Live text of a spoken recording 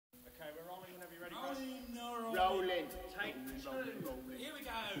Rolling. Take 2. Here we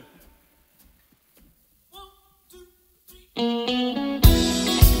go. 1, 2, 3.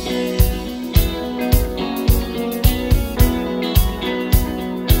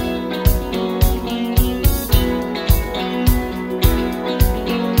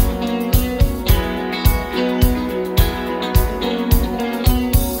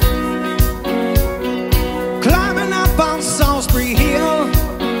 Climbing up on Solsbury Hill,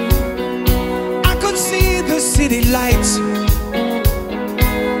 I could see the city lights.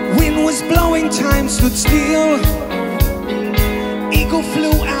 Wind was blowing, time stood still. Eagle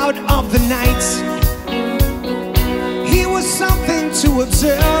flew out of the night. He was something to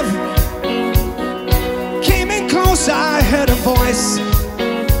observe. Came in close, I heard a voice,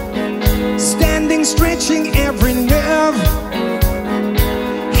 standing, stretching every nerve.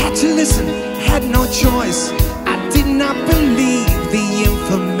 Had to listen, had no choice. I did not believe the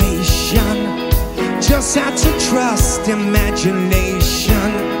information, just had to trust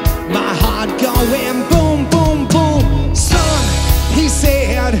imagination. My heart going boom, boom, boom. Son, he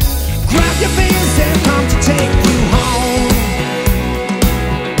said, grab your things and come to take you home.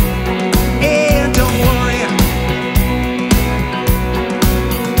 And don't worry,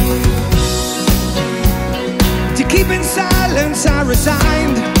 to keep in silence I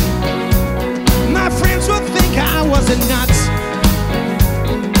resigned. My friends would think I was a nut,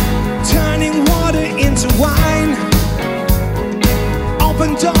 turning water into wine.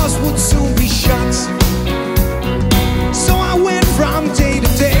 Open doors would soon be shut. So I went from day to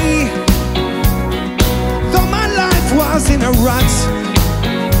day, though my life was in a rut,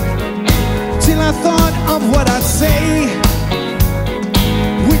 till I thought of what I'd say,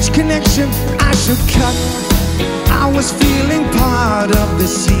 which connection I should cut. I was feeling part of the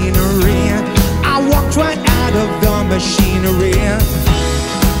scenery. I walked right out of the machinery.